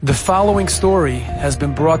The following story has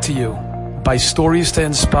been brought to you by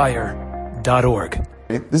StoriesToInspire.org.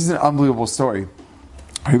 This is an unbelievable story.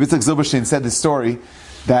 Rabbi Zilberstein said this story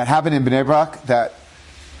that happened in Bnei Brak, that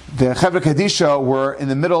the Chevra Kadisha were in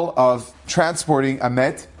the middle of transporting a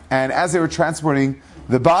met, and as they were transporting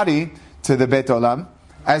the body to the Beit Olam,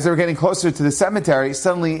 as they were getting closer to the cemetery,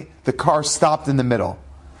 suddenly the car stopped in the middle.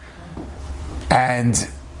 And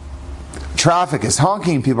traffic is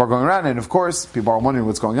honking, people are going around, and of course, people are wondering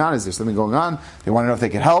what's going on. Is there something going on? They want to know if they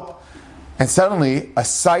can help. And suddenly, a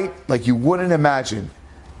sight like you wouldn't imagine.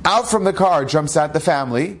 Out from the car jumps out the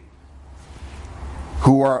family,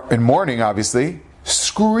 who are in mourning, obviously,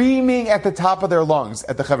 screaming at the top of their lungs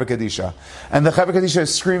at the Chevra Kadisha. And the Chevra Kadisha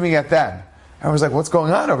is screaming at them. And I was like, what's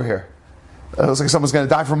going on over here? It looks like someone's going to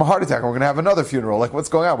die from a heart attack, and we're going to have another funeral. Like, what's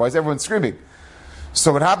going on? Why is everyone screaming?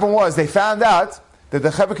 So what happened was, they found out that the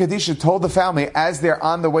Chevra Kadisha told the family, as they're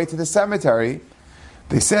on the way to the cemetery,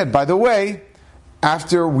 they said, by the way,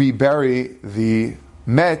 after we bury the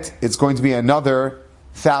met, it's going to be another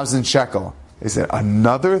 1,000 shekel. They said,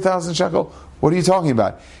 another 1,000 shekel? What are you talking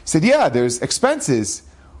about? He said, yeah, there's expenses.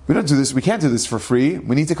 We don't do this, we can't do this for free.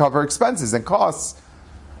 We need to cover expenses and costs.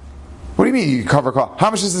 What do you mean you cover costs?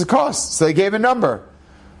 How much does it cost? So they gave a number.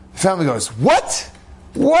 The family goes, what?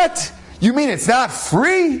 What? You mean it's not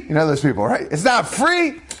free? You know those people, right? It's not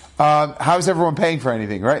free? How is everyone paying for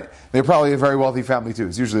anything, right? They're probably a very wealthy family too.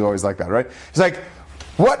 It's usually always like that, right? It's like,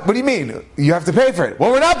 what? What do you mean? You have to pay for it.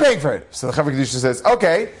 Well, we're not paying for it. So the Chevra Kadisha says,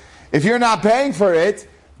 okay, if you're not paying for it,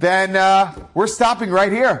 then we're stopping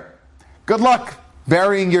right here. Good luck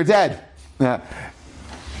burying your dead.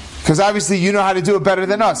 Because obviously you know how to do it better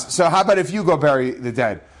than us. So how about if you go bury the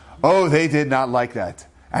dead? Oh, they did not like that.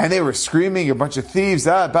 And they were screaming, a bunch of thieves,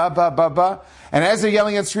 And as they're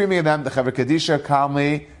yelling and screaming at them, the Chevra Kadisha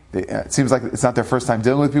calmly, it seems like it's not their first time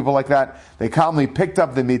dealing with people like that, they calmly picked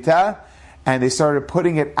up the mitah and they started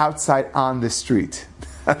putting it outside on the street.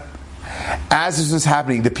 As this was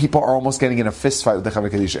happening, the people are almost getting in a fist fight with the Chevra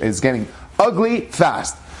Kadisha. It's getting ugly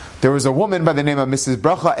fast. There was a woman by the name of Mrs.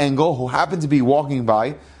 Bracha Engel who happened to be walking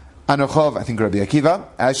by Anochov, I think Rabbi Akiva.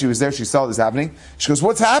 As she was there, she saw this happening. She goes,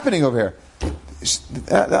 what's happening over here?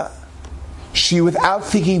 She, without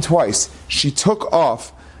thinking twice, she took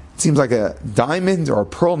off, it seems like a diamond or a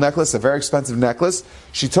pearl necklace, a very expensive necklace.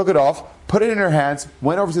 She took it off, put it in her hands,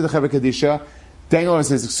 went over to the Chevra Kadisha, dangled and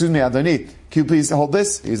says, excuse me, Adoni, can you please hold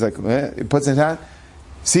this? He's like, he puts it in his hand.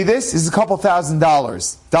 See this? This is a couple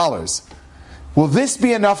 $1,000s. Will this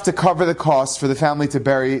be enough to cover the cost for the family to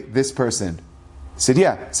bury this person? He said,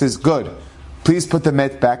 yeah. He says, good. Please put the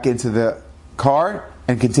met back into the car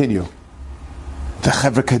and continue. The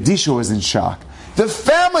Chevra Kadisha was in shock. The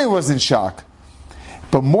family was in shock.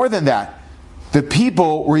 But more than that, the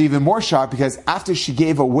people were even more shocked because after she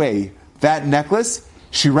gave away that necklace,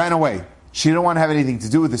 she ran away. She didn't want to have anything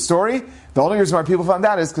to do with the story. The only reason why people found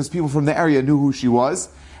out is because people from the area knew who she was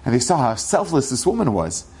and they saw how selfless this woman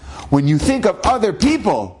was. When you think of other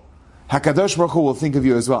people, HaKadosh Baruch Hu will think of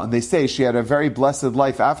you as well. And they say she had a very blessed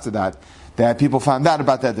life after that. That people found out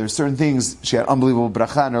about that. There's certain things, she had unbelievable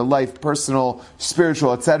bracha in her life, personal,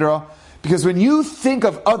 spiritual, etc. Because when you think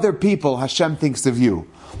of other people, Hashem thinks of you.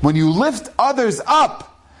 When you lift others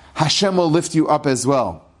up, Hashem will lift you up as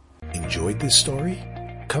well. Enjoyed this story?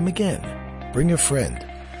 Come again. Bring a friend.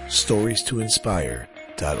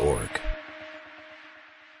 StoriesToInspire.org